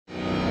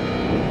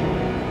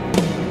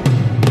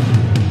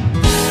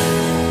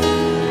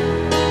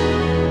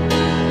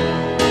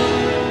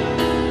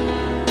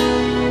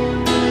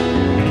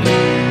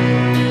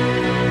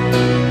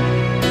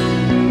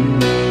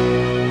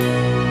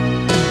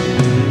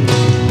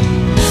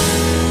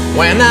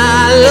When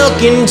I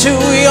look into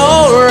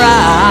your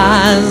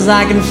eyes,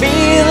 I can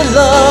feel the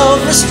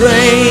love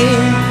restrain.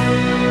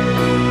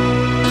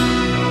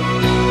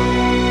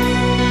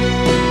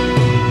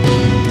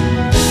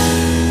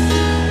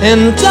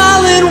 And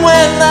darling,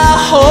 when I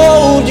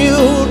hold you,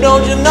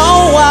 don't you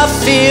know I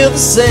feel the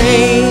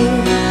same?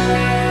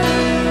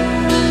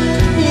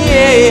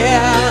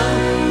 Yeah.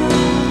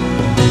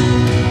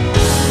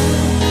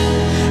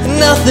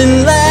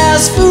 Nothing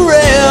lasts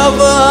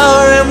forever,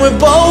 and we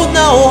both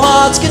know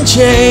hearts can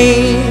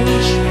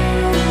change.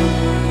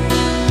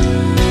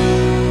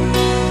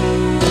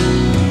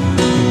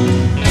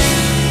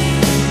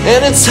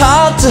 And it's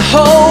hard to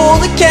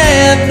hold a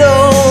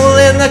candle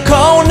in the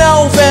cold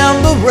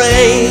November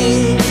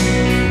rain.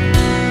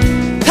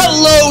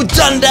 Hello,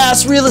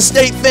 Dundas real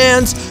estate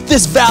fans.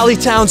 This Valley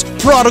Town's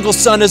prodigal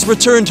son has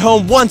returned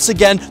home once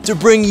again to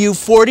bring you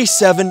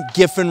 47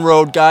 Giffin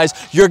Rd, guys.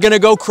 You're gonna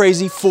go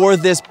crazy for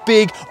this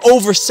big,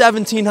 over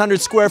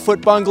 1,700 square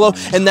foot bungalow,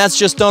 and that's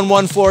just on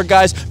one floor,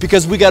 guys,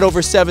 because we got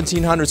over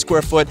 1,700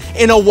 square foot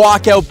in a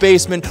walkout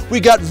basement. We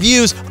got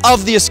views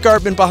of the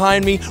escarpment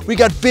behind me. We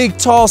got big,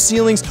 tall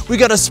ceilings. We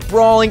got a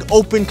sprawling,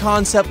 open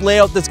concept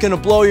layout that's gonna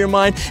blow your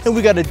mind, and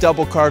we got a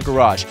double car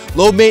garage.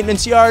 Low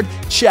maintenance yard,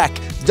 check.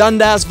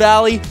 Dundas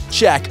Valley,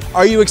 check.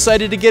 Are you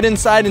excited to get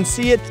inside and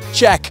see it?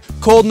 Check.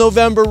 Cold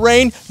November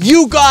rain,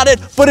 you got it,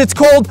 but it's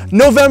cold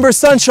November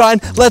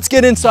sunshine. Let's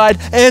get inside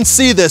and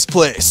see this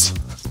place.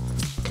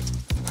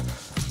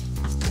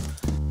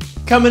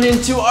 Coming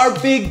into our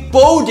big,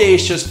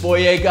 bodacious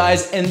foyer,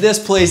 guys, and this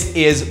place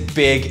is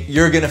big.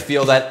 You're gonna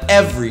feel that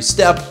every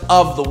step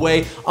of the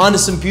way. Onto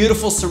some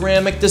beautiful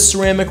ceramic. This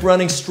ceramic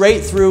running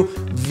straight through,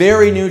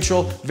 very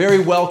neutral, very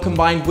well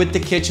combined with the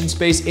kitchen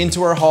space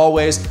into our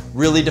hallways,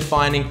 really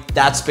defining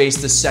that space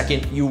the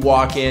second you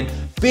walk in.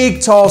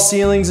 Big, tall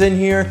ceilings in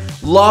here.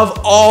 Love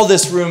all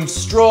this room.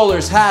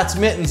 Strollers, hats,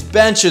 mittens,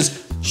 benches,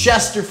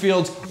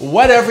 Chesterfields,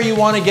 whatever you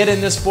want to get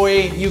in this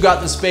foyer, you got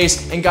the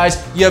space. And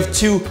guys, you have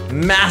two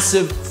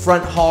massive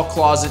front hall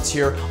closets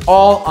here,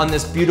 all on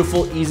this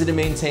beautiful, easy to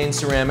maintain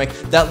ceramic.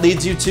 That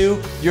leads you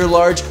to your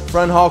large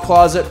front hall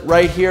closet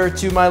right here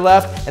to my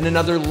left, and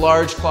another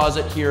large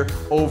closet here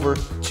over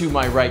to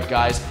my right,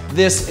 guys.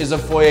 This is a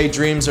foyer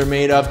dreams are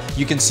made of.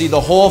 You can see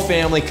the whole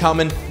family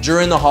coming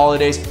during the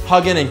holidays,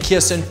 hugging and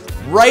kissing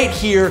right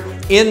here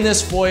in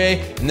this foyer,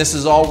 and this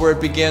is all where it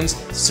begins,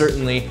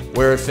 certainly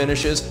where it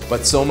finishes,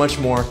 but so much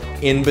more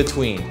in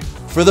between.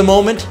 For the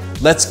moment,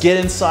 let's get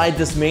inside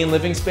this main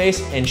living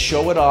space and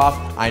show it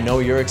off. I know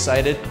you're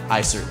excited,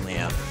 I certainly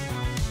am.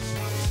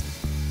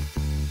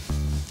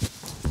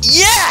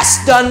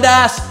 Yes,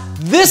 Dundas!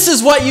 This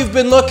is what you've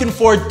been looking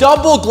for.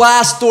 Double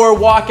glass door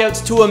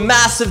walkouts to a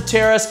massive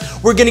terrace.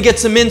 We're gonna get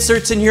some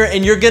inserts in here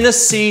and you're gonna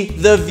see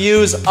the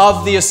views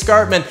of the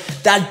escarpment.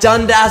 That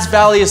Dundas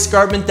Valley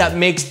escarpment that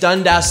makes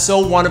Dundas so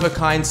one of a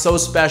kind, so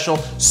special,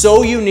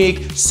 so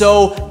unique,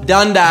 so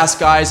Dundas,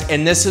 guys.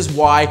 And this is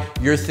why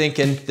you're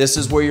thinking this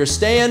is where you're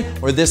staying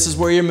or this is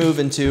where you're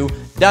moving to.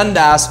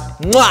 Dundas,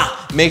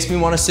 mwah, makes me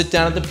want to sit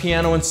down at the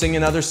piano and sing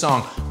another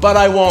song, but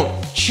I won't.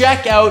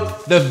 Check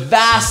out the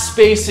vast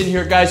space in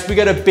here, guys. We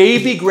got a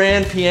baby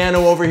grand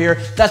piano over here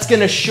that's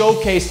gonna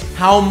showcase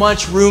how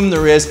much room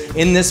there is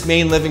in this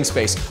main living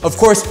space. Of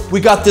course, we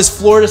got this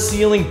floor to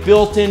ceiling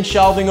built-in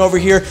shelving over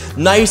here,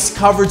 nice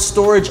covered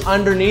storage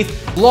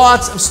underneath,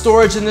 lots of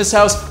storage in this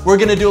house. We're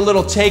gonna do a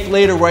little take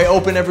later where I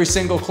open every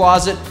single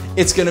closet.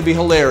 It's gonna be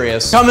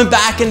hilarious. Coming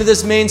back into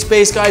this main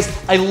space, guys,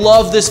 I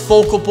love this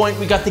focal point.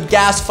 We got the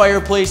gas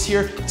fireplace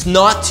here. It's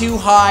not too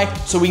high,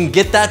 so we can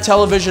get that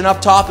television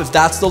up top if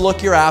that's the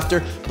look you're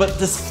after. But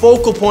this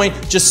focal point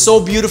just so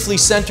beautifully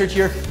centered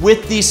here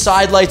with these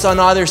side lights on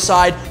either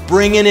side,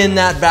 bringing in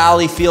that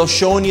valley feel,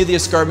 showing you the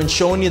escarpment,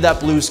 showing you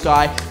that blue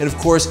sky. And of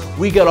course,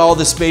 we got all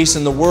the space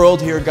in the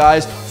world here,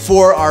 guys,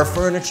 for our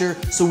furniture,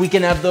 so we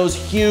can have those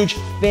huge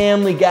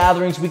family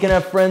gatherings. We can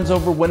have friends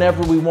over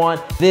whenever we want.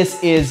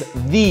 This is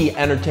the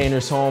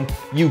entertainer's home.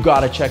 You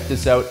gotta check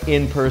this out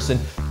in person.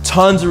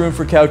 Tons of room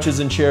for couches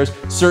and chairs,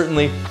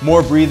 certainly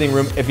more breathing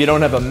room if you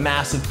don't have a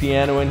massive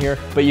piano in here,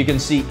 but you can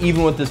see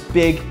even with this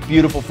big,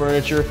 beautiful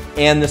furniture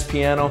and this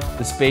piano,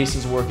 the space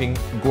is working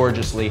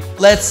gorgeously.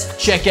 Let's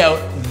check out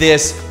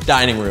this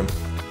dining room.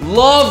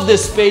 Love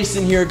this space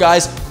in here,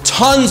 guys.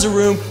 Tons of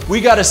room.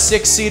 We got a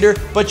 6-seater,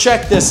 but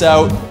check this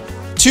out.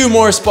 2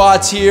 more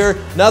spots here,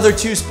 another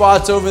 2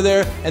 spots over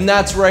there, and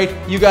that's right,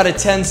 you got a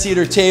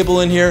 10-seater table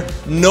in here,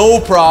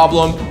 no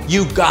problem.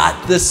 You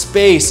got the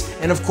space,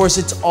 and of course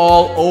it's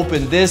all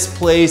open. This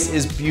place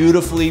is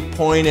beautifully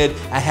pointed,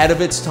 ahead of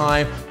its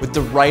time, with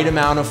the right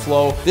amount of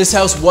flow. This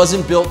house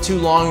wasn't built too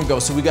long ago,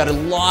 so we got a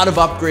lot of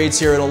upgrades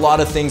here and a lot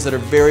of things that are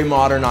very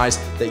modernized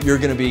that you're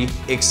gonna be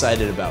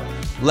excited about.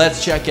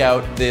 Let's check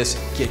out this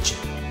kitchen.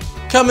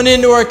 Coming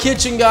into our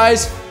kitchen,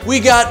 guys, we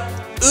got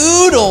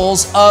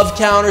oodles of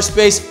counter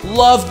space.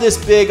 Love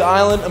this big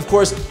island. Of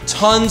course,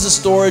 tons of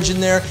storage in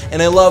there.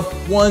 And I love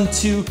 1,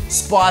 2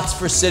 spots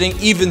for sitting,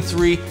 even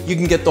 3. You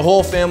can get the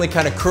whole family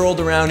kind of curled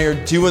around here,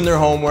 doing their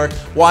homework,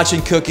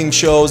 watching cooking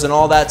shows and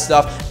all that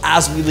stuff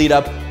as we lead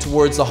up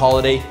towards the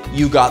holiday,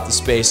 you got the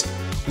space.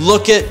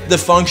 Look at the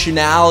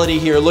functionality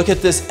here. Look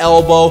at this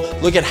elbow.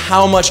 Look at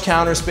how much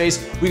counter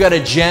space. We got a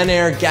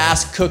Genair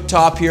gas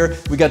cooktop here.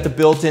 We got the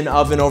built-in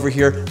oven over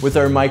here with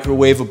our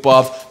microwave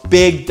above.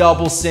 Big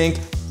double sink,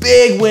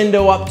 big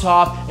window up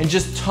top, and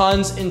just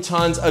tons and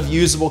tons of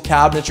usable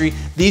cabinetry.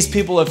 These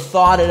people have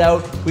thought it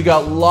out. We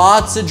got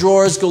lots of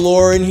drawers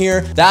galore in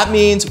here. That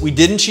means we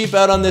didn't cheap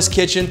out on this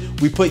kitchen.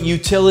 We put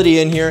utility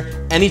in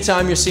here.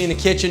 Anytime you're seeing a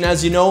kitchen,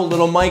 as you know,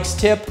 little Mike's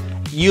tip,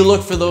 you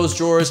look for those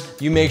drawers,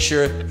 you make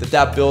sure that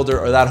that builder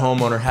or that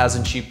homeowner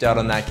hasn't cheaped out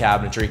on that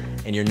cabinetry,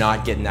 and you're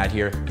not getting that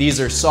here. These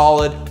are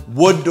solid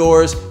wood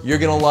doors. You're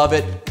gonna love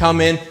it.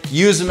 Come in,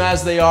 use them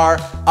as they are,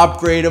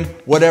 upgrade them,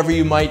 whatever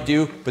you might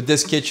do, but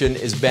this kitchen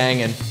is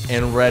banging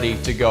and ready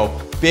to go.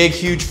 Big,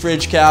 huge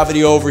fridge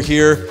cavity over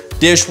here,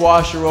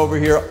 dishwasher over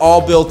here,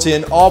 all built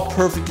in, all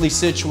perfectly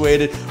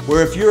situated,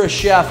 where if you're a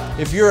chef,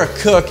 if you're a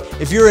cook,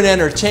 if you're an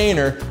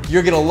entertainer,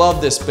 you're gonna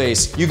love this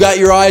space. You got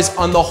your eyes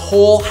on the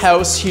whole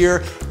house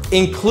here,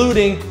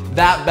 including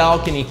that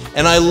balcony.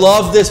 And I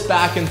love this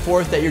back and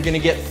forth that you're gonna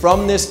get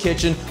from this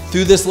kitchen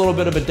through this little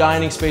bit of a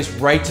dining space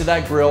right to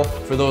that grill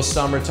for those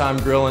summertime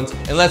grillings.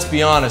 And let's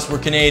be honest, we're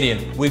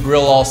Canadian. We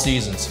grill all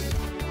seasons.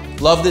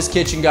 Love this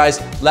kitchen,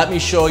 guys. Let me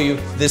show you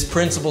this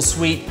principal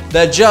suite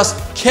that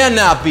just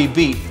cannot be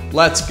beat.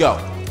 Let's go.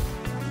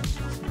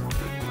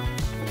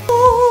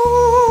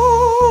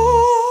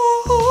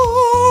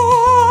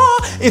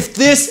 If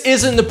this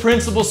isn't the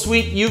principal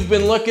suite you've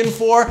been looking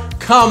for,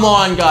 come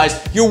on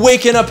guys. You're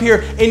waking up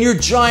here in your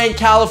giant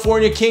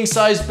California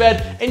king-size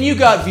bed and you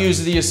got views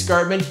of the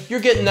escarpment. You're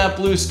getting that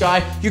blue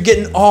sky. You're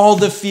getting all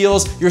the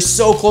feels. You're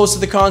so close to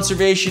the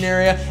conservation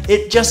area.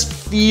 It just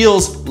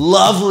feels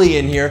lovely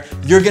in here.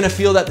 You're gonna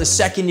feel that the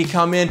second you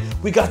come in.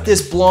 We got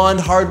this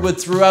blonde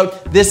hardwood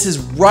throughout. This is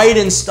right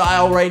in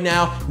style right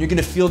now. You're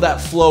gonna feel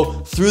that flow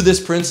through this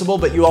principal,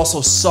 but you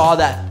also saw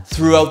that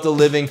throughout the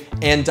living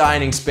and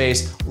dining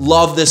space.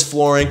 Love this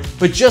flooring,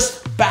 but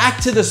just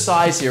back to the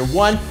size here.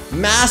 One,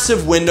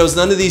 massive windows,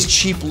 none of these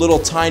cheap little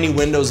tiny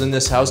windows in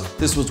this house.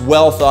 This was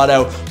well thought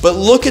out, but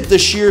look at the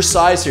sheer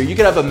size here. You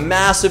could have a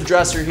massive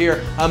dresser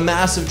here, a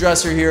massive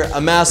dresser here, a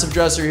massive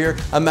dresser here.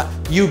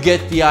 You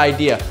get the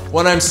idea.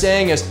 What I'm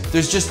saying is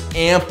there's just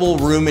ample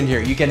room in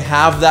here. You can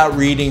have that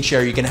reading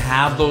chair, you can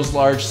have those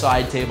large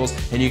side tables,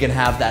 and you can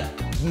have that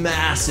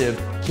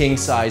massive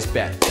king-size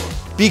bed.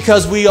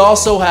 Because we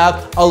also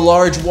have a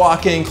large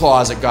walk-in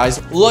closet,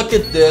 guys. Look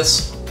at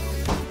this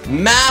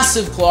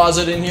massive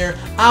closet in here.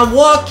 I'm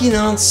walking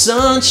on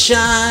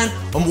sunshine.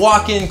 I'm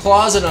walking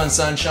closet on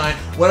sunshine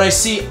when I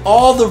see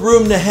all the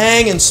room to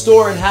hang and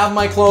store and have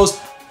my clothes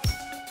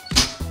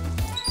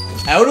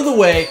out of the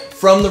way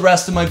from the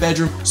rest of my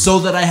bedroom so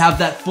that I have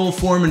that full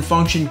form and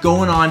function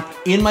going on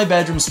in my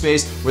bedroom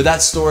space where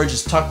that storage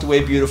is tucked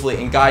away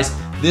beautifully. And guys,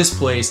 this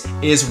place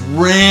is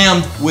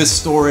rammed with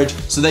storage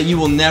so that you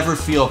will never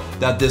feel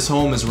that this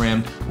home is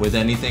rammed with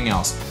anything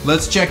else.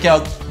 Let's check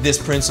out this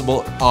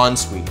principal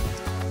ensuite.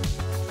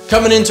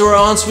 Coming into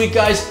our ensuite,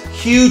 guys,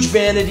 huge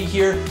vanity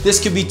here.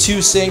 This could be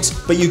 2 sinks,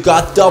 but you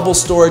got double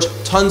storage,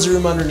 tons of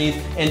room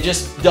underneath, and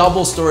just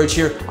double storage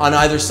here on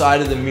either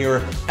side of the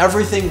mirror.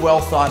 Everything well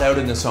thought out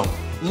in this home.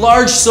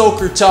 Large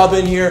soaker tub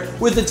in here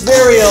with its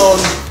very own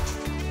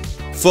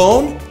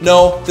phone.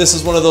 No, this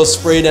is one of those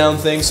spray down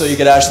things so you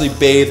could actually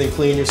bathe and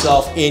clean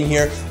yourself in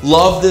here.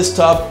 Love this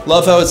tub.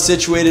 Love how it's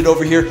situated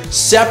over here.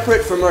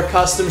 Separate from our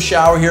custom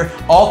shower here.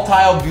 All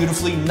tiled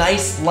beautifully.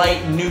 Nice,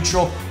 light,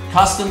 neutral.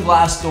 Custom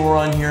glass door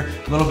on here.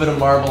 A little bit of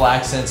marble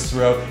accents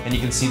throughout. And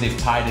you can see they've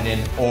tied it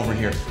in over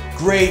here.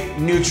 Great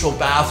neutral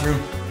bathroom.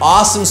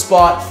 Awesome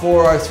spot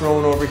for our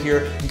throne over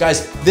here. And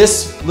guys,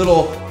 this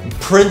little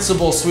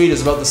principal suite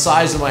is about the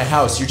size of my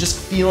house. You're just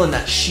feeling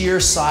that sheer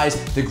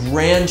size, the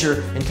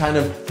grandeur, and kind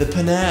of the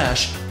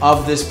panache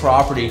of this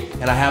property.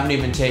 And I haven't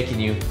even taken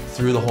you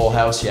through the whole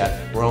house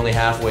yet. We're only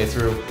halfway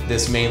through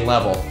this main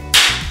level.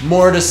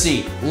 More to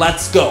see.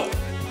 Let's go.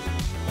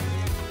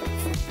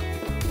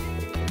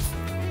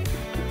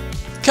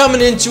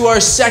 Coming into our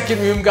second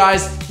room,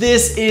 guys,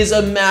 this is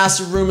a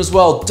massive room as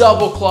well.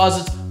 Double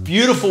closets,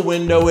 beautiful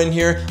window in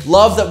here.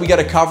 Love that we got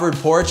a covered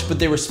porch, but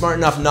they were smart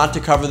enough not to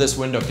cover this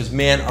window because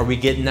man, are we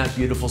getting that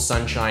beautiful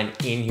sunshine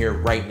in here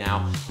right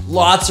now.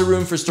 Lots of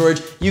room for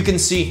storage. You can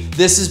see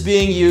this is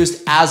being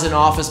used as an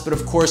office, but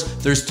of course,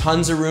 there's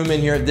tons of room in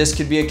here. This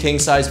could be a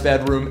king-size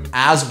bedroom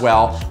as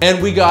well.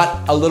 And we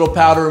got a little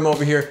powder room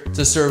over here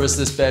to service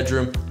this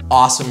bedroom.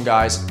 Awesome,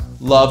 guys.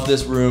 Love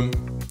this room.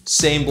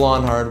 Same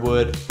blonde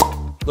hardwood.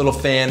 Little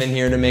fan in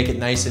here to make it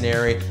nice and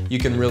airy. You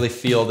can really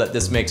feel that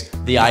this makes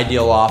the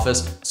ideal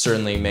office,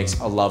 certainly makes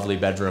a lovely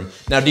bedroom.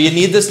 Now, do you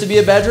need this to be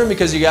a bedroom?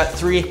 Because you got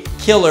 3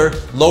 killer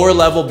lower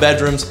level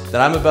bedrooms that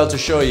I'm about to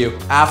show you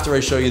after I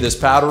show you this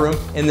powder room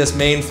and this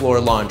main floor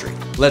laundry.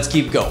 Let's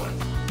keep going.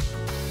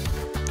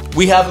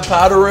 We have a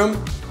powder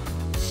room.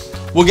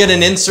 We'll get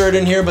an insert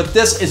in here, but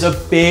this is a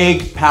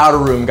big powder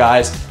room,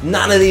 guys.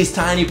 None of these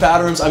tiny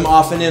powder rooms. I'm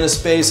often in a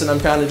space and I'm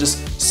kind of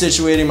just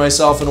situating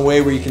myself in a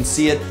way where you can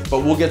see it, but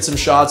we'll get some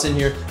shots in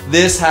here.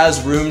 This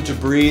has room to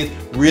breathe,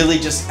 really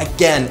just,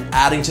 again,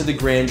 adding to the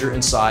grandeur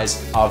and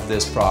size of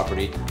this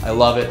property. I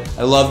love it.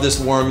 I love this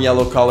warm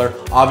yellow color.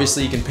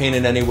 Obviously, you can paint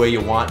it any way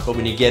you want, but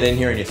when you get in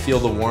here and you feel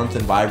the warmth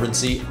and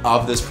vibrancy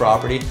of this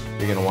property,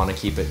 you're gonna wanna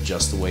keep it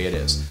just the way it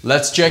is.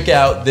 Let's check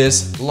out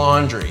this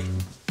laundry.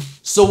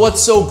 So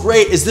what's so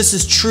great is this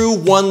is true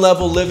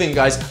one-level living,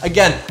 guys.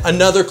 Again,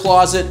 another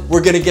closet.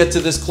 We're gonna get to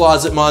this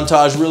closet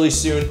montage really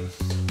soon.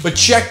 But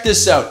check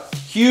this out.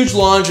 Huge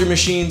laundry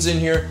machines in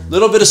here,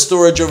 little bit of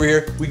storage over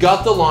here. We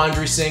got the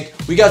laundry sink.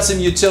 We got some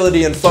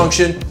utility and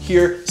function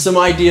here, some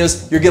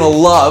ideas you're gonna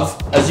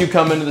love as you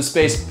come into the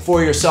space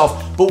for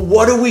yourself. But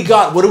what do we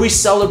got? What are we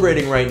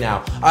celebrating right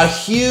now? A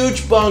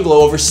huge bungalow,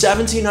 over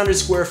 1,700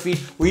 square feet,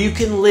 where you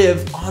can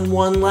live on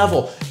one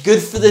level.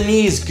 Good for the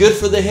knees, good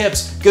for the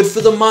hips, good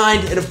for the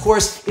mind, and of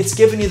course, it's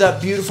giving you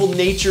that beautiful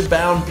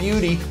nature-bound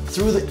beauty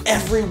through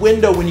every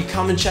window when you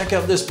come and check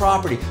out this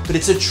property. But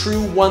it's a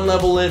true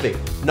one-level living.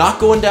 Not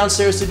going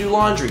downstairs to do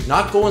laundry,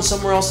 not going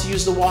somewhere else to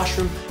use the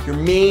washroom. Your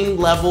main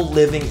level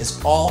living is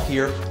all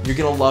here. You're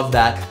gonna love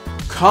that.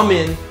 Come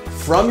in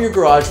from your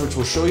garage, which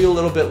we'll show you a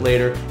little bit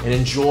later, and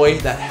enjoy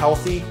that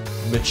healthy,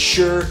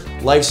 mature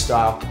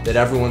lifestyle that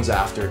everyone's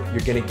after.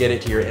 You're gonna get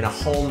it here in a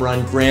home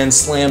run grand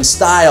slam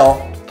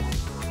style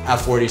at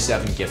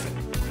 47 Giffin.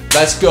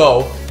 Let's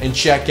go and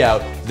check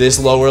out this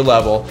lower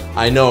level.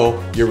 I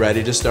know you're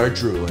ready to start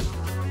drooling.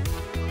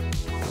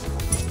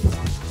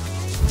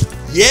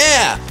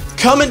 Yeah!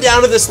 Coming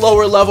down to this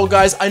lower level,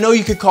 guys, I know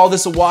you could call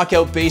this a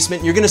walkout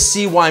basement. You're gonna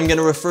see why I'm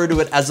gonna refer to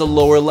it as a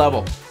lower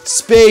level.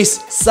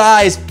 Space,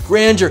 size,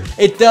 grandeur.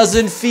 It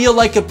doesn't feel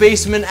like a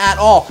basement at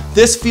all.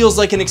 This feels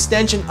like an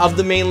extension of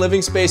the main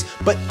living space,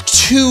 but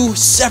two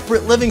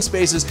separate living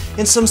spaces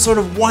in some sort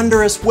of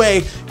wondrous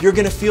way. You're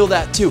gonna feel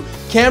that too.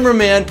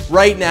 Cameraman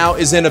right now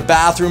is in a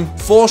bathroom,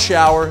 full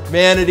shower,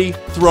 vanity,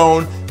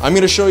 throne. I'm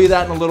gonna show you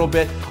that in a little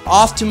bit.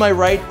 Off to my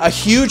right, a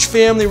huge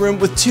family room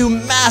with two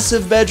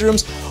massive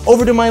bedrooms.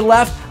 Over to my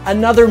left,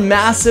 another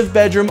massive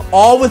bedroom,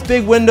 all with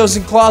big windows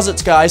and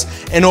closets, guys.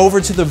 And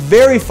over to the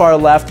very far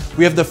left,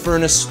 we have the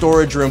furnace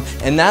storage room.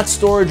 And that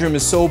storage room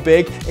is so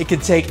big, it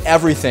could take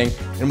everything.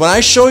 And when I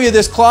show you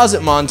this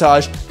closet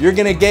montage, you're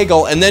gonna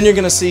giggle, and then you're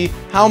gonna see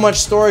how much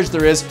storage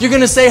there is. You're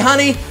gonna say,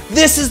 honey,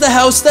 this is the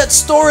house that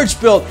storage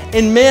built.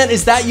 And man,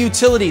 is that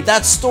utility,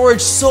 that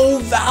storage so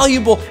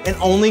valuable, and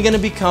only gonna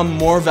become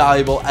more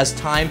valuable as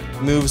time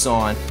moves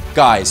on.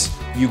 Guys,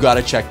 you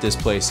gotta check this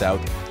place out.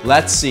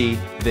 Let's see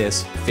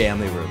this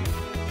family room.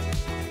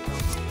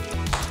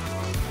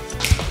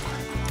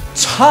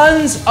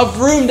 Tons of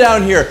room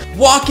down here.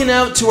 Walking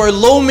out to our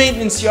low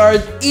maintenance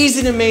yard,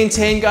 easy to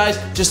maintain, guys.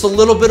 Just a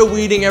little bit of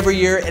weeding every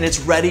year and it's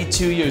ready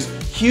to use.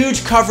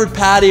 Huge covered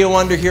patio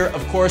under here.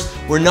 Of course,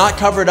 we're not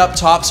covered up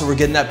top, so we're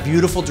getting that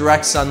beautiful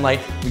direct sunlight.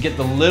 We get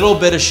the little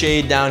bit of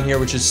shade down here,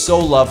 which is so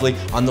lovely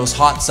on those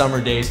hot summer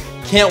days.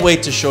 Can't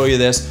wait to show you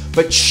this.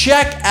 But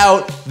check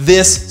out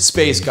this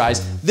space,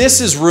 guys.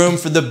 This is room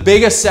for the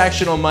biggest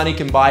sectional money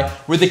can buy.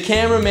 Where the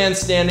cameraman's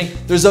standing,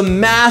 there's a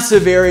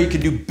massive area. You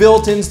could do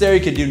built-ins there.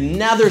 You could do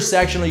another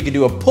sectional. You could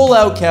do a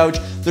pull-out couch.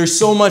 There's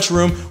so much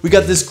room. We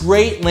got this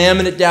great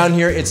laminate down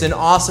here. It's in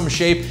awesome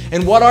shape.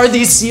 And what are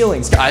these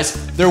ceilings, guys?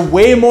 They're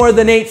way more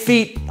than 8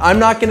 feet. I'm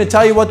not gonna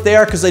tell you what they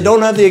are because I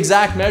don't have the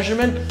exact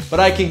measurement, but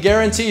I can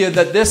guarantee you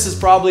that this is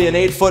probably an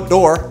 8-foot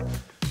door.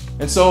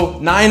 And so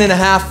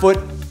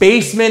 9.5-foot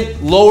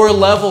basement, lower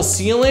level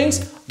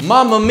ceilings.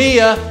 Mamma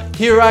mia,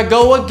 here I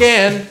go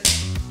again.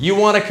 You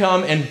wanna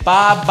come and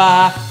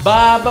buy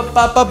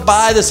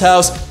this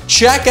house.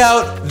 Check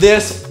out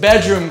this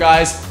bedroom,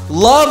 guys.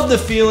 Love the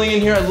feeling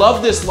in here. I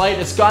love this light.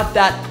 It's got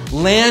that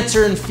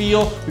lantern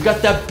feel. We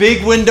got that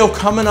big window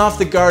coming off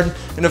the garden.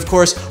 And of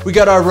course, we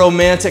got our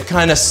romantic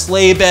kind of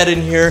sleigh bed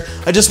in here.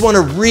 I just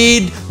wanna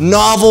read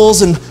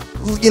novels and,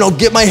 you know,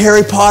 get my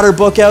Harry Potter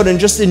book out and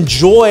just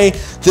enjoy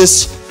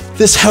this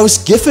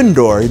house Giffin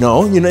Rd, you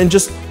know, and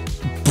just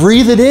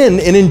breathe it in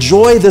and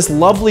enjoy this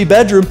lovely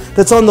bedroom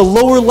that's on the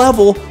lower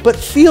level, but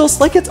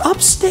feels like it's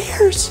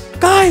upstairs.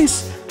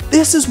 Guys,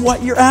 this is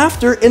what you're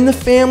after in the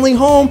family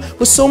home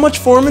with so much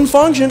form and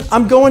function.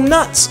 I'm going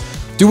nuts.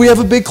 Do we have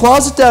a big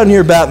closet down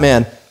here,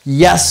 Batman?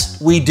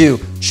 Yes, we do.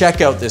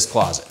 Check out this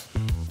closet.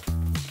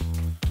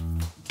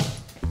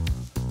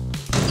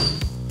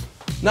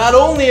 Not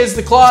only is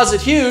the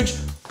closet huge,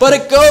 but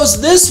it goes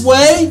this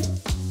way,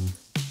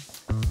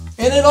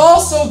 and it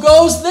also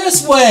goes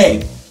this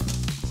way.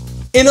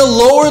 In a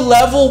lower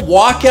level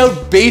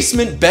walkout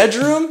basement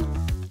bedroom,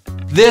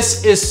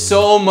 this is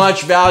so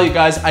much value,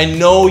 guys. I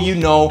know you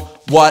know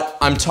what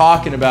I'm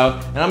talking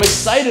about, and I'm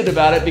excited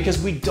about it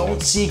because we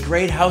don't see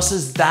great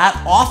houses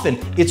that often.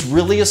 It's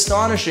really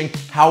astonishing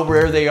how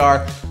rare they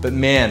are, but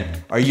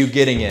man, are you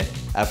getting it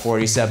at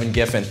 47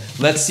 Giffin.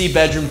 Let's see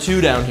bedroom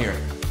 2 down here.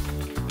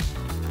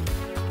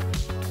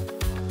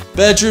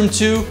 Bedroom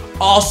 2,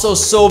 also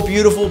so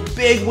beautiful.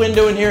 Big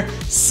window in here,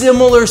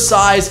 similar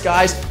size,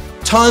 guys.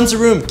 Tons of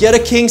room. Get a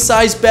king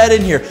size bed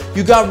in here.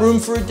 You got room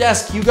for a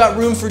desk. You got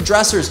room for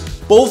dressers.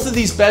 Both of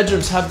these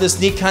bedrooms have this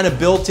neat kind of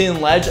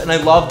built-in ledge, and I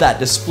love that.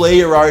 Display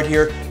your art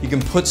here. You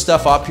can put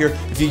stuff up here.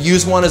 If you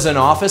use one as an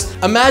office,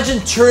 imagine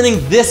turning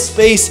this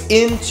space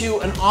into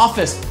an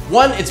office.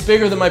 One, it's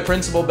bigger than my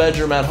principal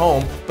bedroom at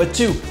home, but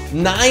two,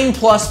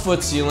 9+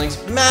 foot ceilings,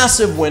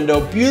 massive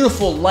window,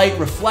 beautiful light,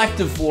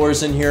 reflective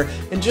floors in here,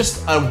 and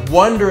just a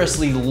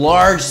wondrously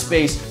large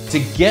space to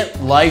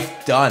get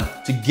life done,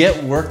 to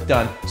get work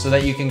done, so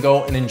that you can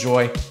go and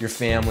enjoy your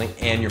family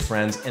and your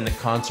friends in the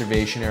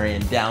conservation area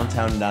in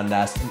downtown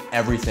Dundas and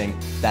everything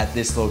that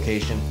this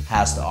location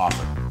has to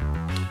offer.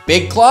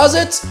 Big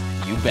closets?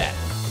 You bet.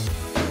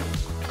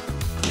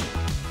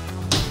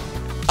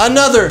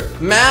 Another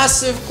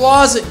massive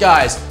closet,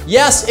 guys.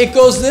 Yes, it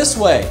goes this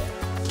way.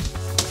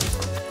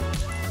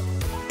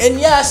 And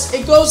yes,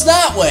 it goes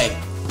that way.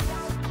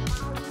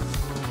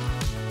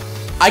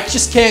 I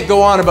just can't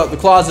go on about the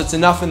closets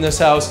enough in this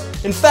house.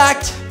 In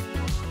fact,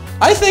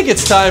 I think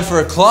it's time for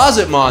a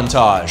closet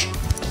montage.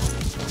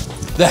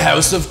 The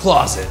House of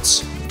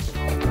Closets.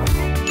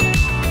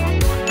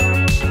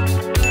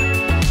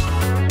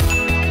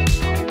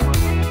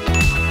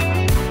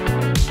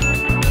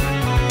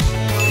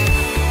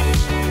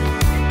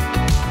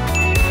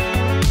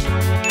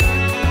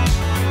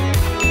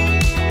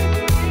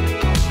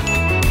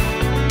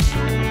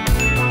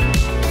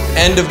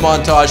 End of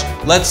montage.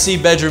 Let's see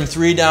bedroom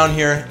 3 down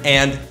here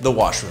and the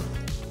washroom.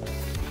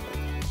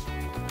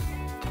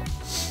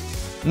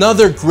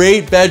 Another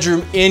great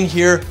bedroom in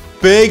here.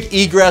 Big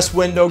egress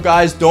window,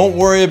 guys. Don't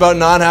worry about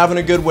not having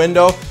a good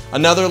window.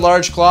 Another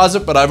large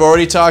closet, but I've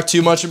already talked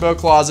too much about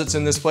closets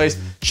in this place.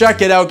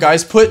 Check it out,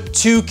 guys. Put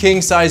 2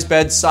 king-size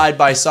beds side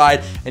by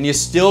side, and you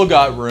still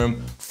got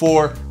room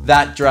for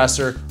that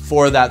dresser,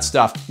 for that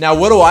stuff. Now,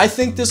 what do I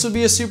think this would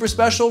be a super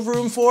special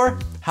room for?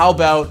 How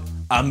about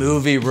a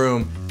movie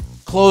room?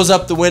 Close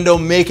up the window,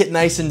 make it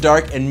nice and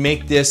dark, and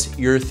make this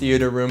your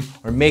theater room,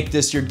 or make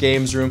this your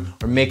games room,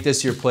 or make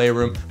this your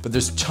playroom. But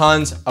there's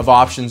tons of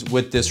options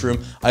with this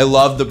room. I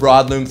love the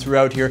broadloom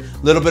throughout here.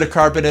 A little bit of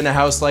carpet in a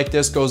house like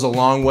this goes a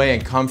long way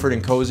in comfort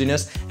and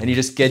coziness, and you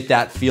just get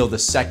that feel the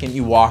second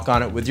you walk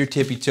on it with your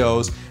tippy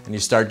toes, and you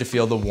start to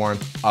feel the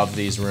warmth of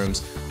these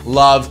rooms.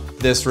 Love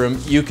this room.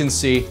 You can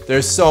see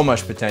there's so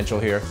much potential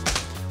here.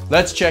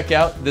 Let's check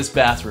out this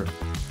bathroom.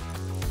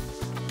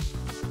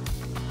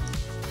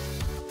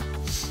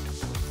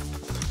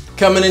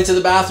 Coming into the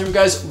bathroom,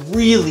 guys,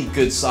 really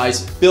good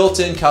size,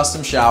 built-in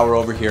custom shower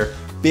over here.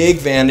 Big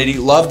vanity.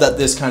 Love that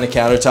this kind of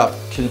countertop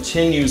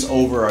continues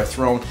over our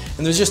throne.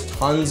 And there's just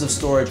tons of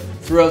storage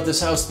throughout this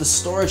house. The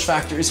storage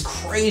factor is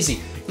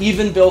crazy.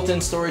 Even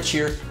built-in storage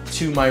here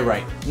to my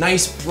right.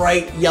 Nice,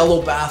 bright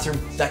yellow bathroom.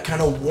 That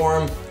kind of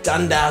warm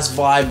Dundas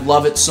vibe.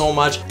 Love it so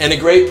much. And a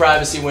great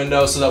privacy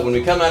window so that when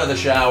we come out of the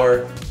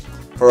shower,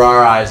 for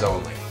our eyes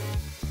only.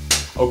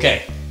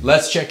 Okay,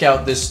 let's check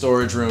out this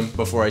storage room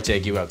before I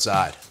take you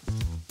outside.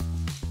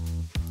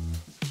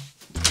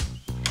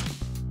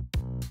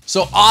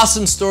 So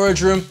awesome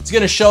storage room. It's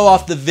gonna show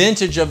off the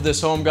vintage of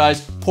this home,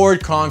 guys.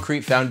 Poured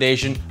concrete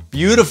foundation,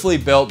 beautifully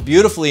built,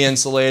 beautifully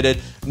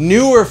insulated.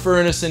 Newer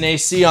furnace and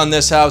AC on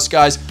this house,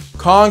 guys.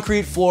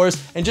 Concrete floors,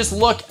 and just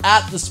look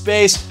at the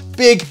space.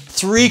 Big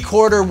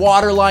 3/4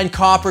 water line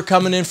copper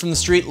coming in from the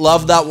street.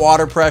 Love that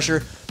water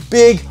pressure.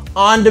 Big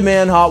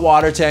on-demand hot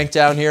water tank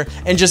down here,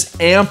 and just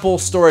ample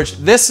storage.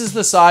 This is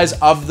the size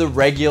of the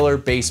regular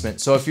basement.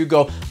 So if you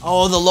go,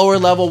 oh, the lower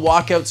level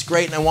walkout's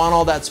great and I want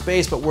all that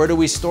space, but where do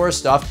we store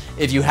stuff?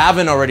 If you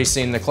haven't already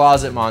seen the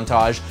closet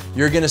montage,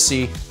 you're gonna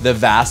see the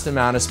vast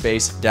amount of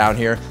space down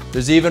here.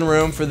 There's even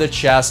room for the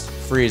chest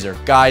freezer.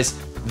 Guys,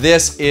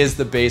 this is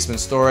the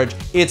basement storage.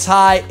 It's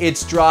high,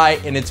 it's dry,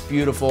 and it's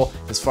beautiful.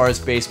 As far as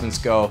basements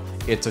go,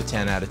 it's a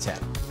 10 out of 10.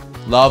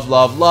 Love,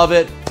 love, love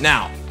it.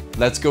 Now,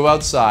 let's go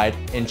outside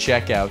and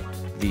check out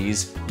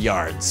these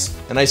yards.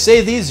 And I say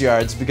these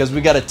yards because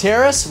we got a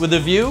terrace with a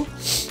view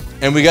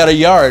and we got a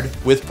yard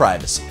with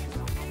privacy.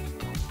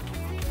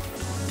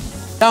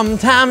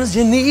 Sometimes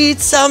you need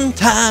some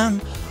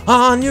time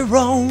on your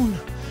own.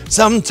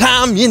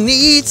 Sometimes you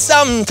need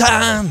some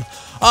time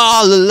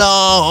all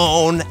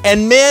alone.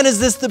 And man, is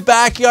this the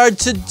backyard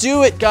to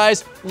do it,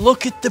 guys.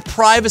 Look at the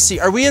privacy.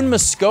 Are we in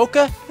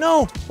Muskoka?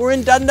 No, we're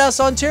in Dundas,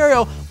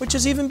 Ontario, which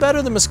is even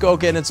better than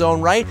Muskoka in its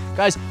own right.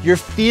 Guys, you're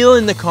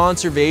feeling the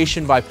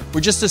conservation vibe. We're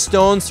just a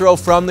stone's throw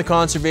from the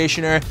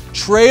conservation area.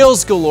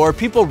 Trails galore,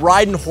 people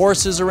riding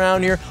horses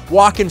around here,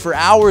 walking for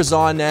hours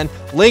on end.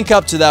 Link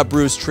up to that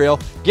Bruce Trail,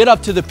 get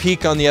up to the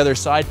peak on the other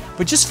side,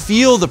 but just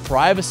feel the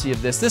privacy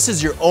of this. This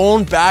is your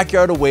own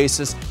backyard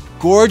oasis.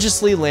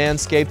 Gorgeously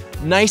landscaped,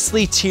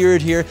 nicely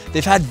tiered here.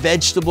 They've had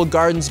vegetable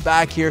gardens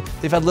back here.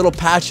 They've had little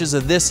patches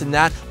of this and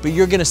that, but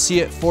you're gonna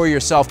see it for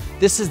yourself.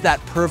 This is that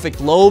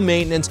perfect low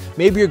maintenance.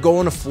 Maybe you're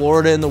going to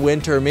Florida in the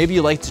winter, or maybe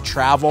you like to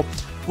travel.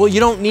 Well, you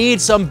don't need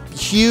some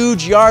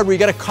huge yard where you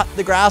gotta cut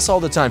the grass all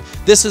the time.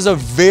 This is a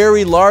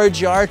very large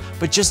yard,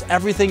 but just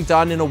everything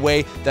done in a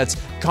way that's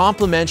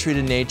complementary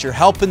to nature,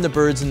 helping the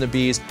birds and the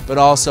bees, but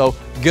also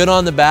good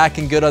on the back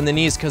and good on the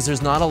knees, because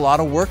there's not a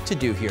lot of work to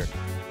do here.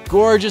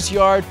 gorgeous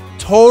yard,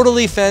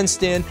 totally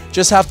fenced in.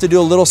 Just have to do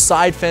a little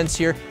side fence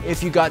here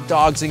if you got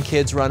dogs and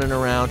kids running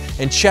around.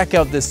 And check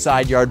out this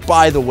side yard,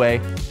 by the way,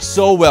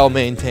 so well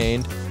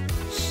maintained.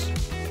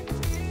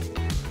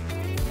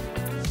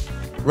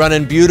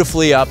 Running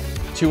beautifully up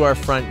to our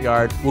front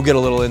yard. We'll get a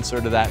little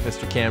insert of that,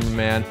 Mr.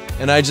 Cameraman.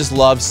 And I just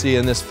love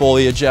seeing this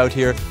foliage out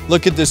here.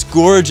 Look at this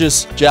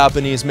gorgeous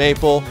Japanese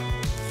maple.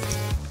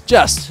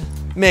 Just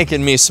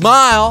making me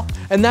smile.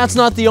 And that's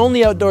not the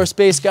only outdoor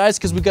space, guys,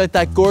 because we got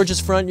that gorgeous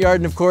front yard,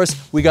 and of course,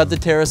 we got the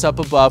terrace up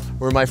above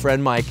where my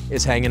friend Mike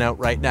is hanging out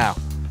right now.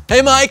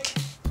 Hey, Mike.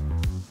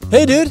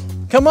 Hey, dude,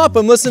 come up.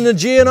 I'm listening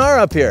to GNR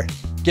up here.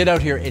 Get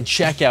out here and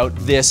check out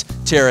this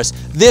terrace.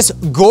 This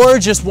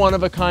gorgeous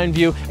one-of-a-kind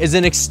view is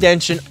an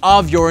extension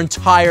of your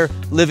entire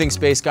living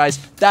space, guys.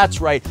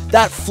 That's right,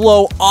 that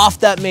flow off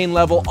that main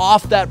level,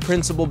 off that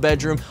principal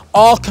bedroom,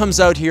 all comes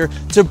out here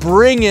to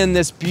bring in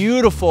this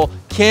beautiful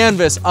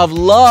canvas of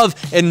love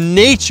and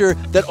nature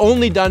that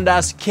only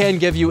Dundas can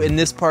give you in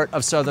this part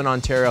of Southern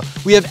Ontario.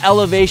 We have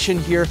elevation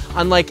here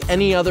unlike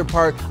any other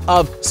part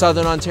of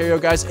Southern Ontario,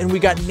 guys, and we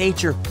got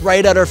nature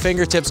right at our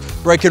fingertips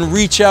where I can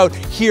reach out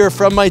here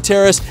from my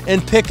terrace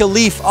and pick a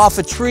leaf off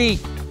a tree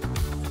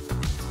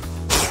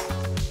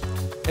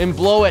and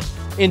blow it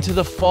into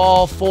the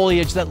fall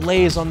foliage that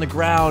lays on the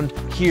ground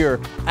here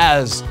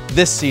as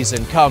this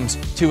season comes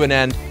to an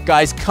end.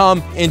 Guys,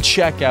 come and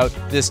check out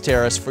this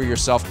terrace for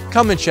yourself.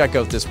 Come and check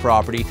out this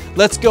property.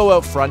 Let's go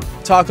out front,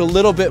 talk a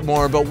little bit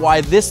more about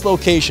why this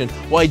location,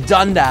 why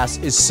Dundas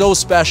is so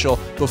special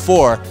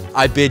before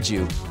I bid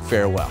you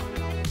farewell.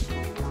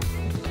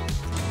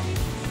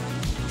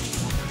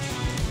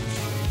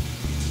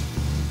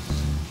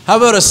 How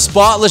about a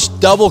spotless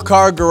double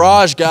car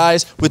garage,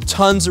 guys, with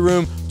tons of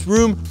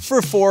room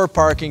for 4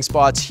 parking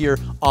spots here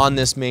on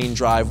this main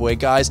driveway.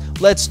 Guys,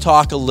 let's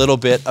talk a little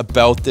bit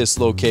about this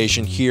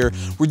location here.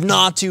 We're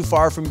not too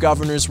far from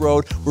Governor's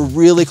Road. We're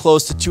really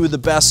close to 2 of the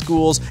best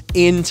schools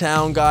in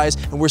town, guys,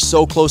 and we're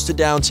so close to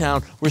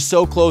downtown. We're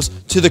so close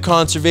to the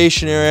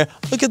conservation area.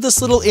 Look at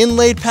this little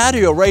inlaid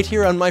patio right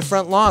here on my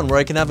front lawn where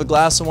I can have a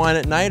glass of wine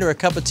at night or a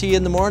cup of tea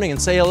in the morning and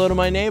say hello to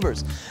my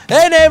neighbors.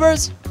 Hey,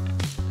 neighbors!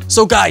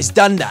 So guys,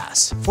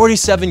 Dundas,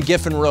 47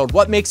 Giffin Rd.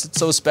 What makes it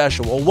so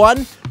special? Well,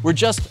 one, we're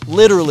just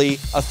literally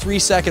a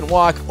 3-second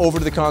walk over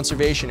to the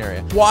conservation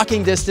area.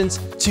 Walking distance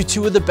to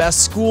 2 of the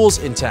best schools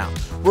in town.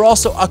 We're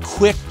also a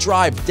quick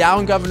drive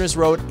down Governor's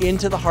Road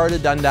into the heart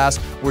of Dundas,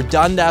 where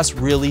Dundas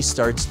really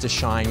starts to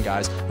shine,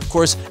 guys. Of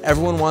course,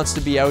 everyone wants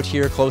to be out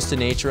here close to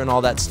nature and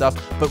all that stuff,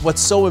 but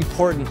what's so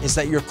important is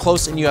that you're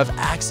close and you have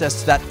access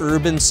to that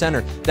urban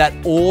center, that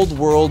old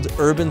world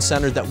urban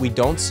center that we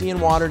don't see in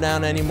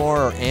Waterdown anymore,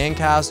 or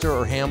Ancaster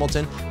or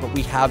Hamilton, but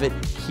we have it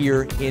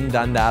here in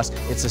Dundas.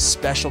 It's a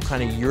special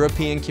kind of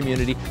European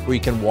community where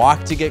you can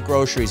walk to get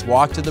groceries,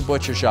 walk to the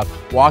butcher shop,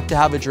 walk to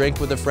have a drink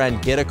with a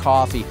friend, get a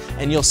coffee,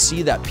 and you'll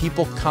see that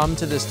people come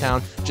to this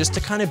town just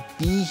to kind of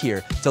be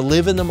here, to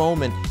live in the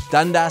moment.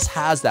 Dundas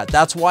has that.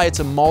 That's why it's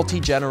a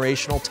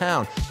multi-generational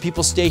town.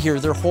 People stay here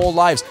their whole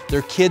lives.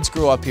 Their kids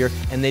grow up here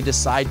and they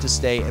decide to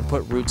stay and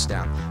put roots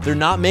down. They're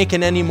not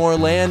making any more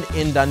land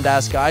in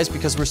Dundas, guys,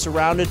 because we're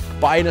surrounded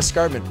by an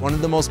escarpment, one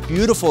of the most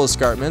beautiful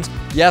escarpments.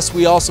 Yes,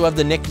 we also have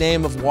the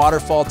nickname of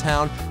Waterfall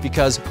Town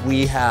because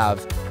we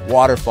have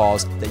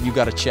waterfalls that you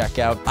got to check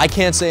out. I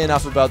can't say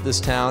enough about this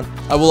town.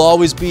 I will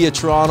always be a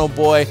Toronto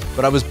boy,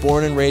 but I was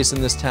born and raised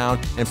in this town,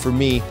 and for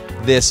me,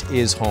 this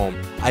is home.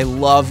 I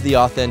love the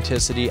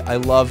authenticity. I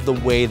love the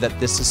way that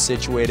this is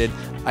situated.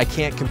 I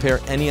can't compare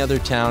any other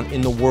town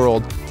in the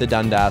world to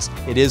Dundas.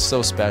 It is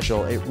so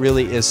special. It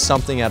really is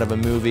something out of a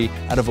movie,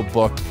 out of a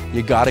book.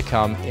 You gotta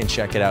come and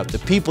check it out. The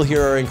people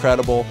here are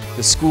incredible.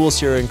 The schools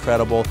here are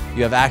incredible.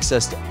 You have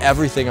access to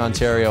everything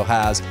Ontario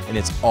has, and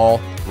it's all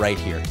right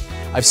here.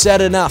 I've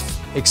said enough,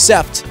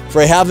 except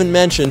for I haven't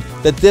mentioned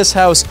that this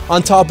house,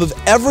 on top of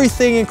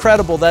everything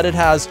incredible that it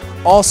has,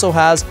 also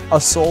has a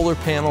solar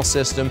panel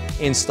system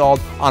installed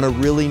on a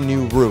really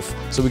new roof.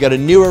 So we got a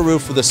newer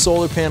roof with a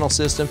solar panel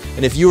system,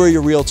 and if you or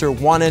your realtor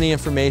want any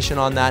information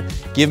on that,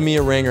 give me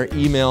a ring or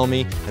email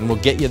me and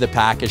we'll get you the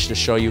package to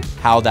show you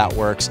how that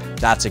works.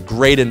 That's a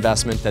great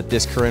investment that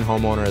this current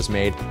homeowner has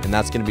made, and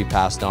that's going to be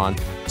passed on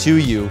to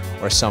you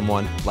or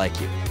someone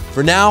like you.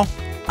 For now,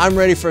 I'm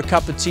ready for a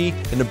cup of tea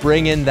and to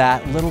bring in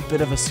that little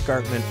bit of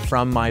escarpment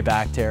from my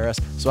back terrace.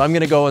 So I'm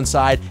gonna go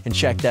inside and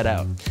check that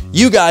out.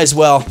 You guys,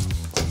 well,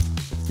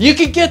 you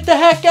can get the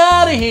heck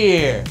out of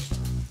here.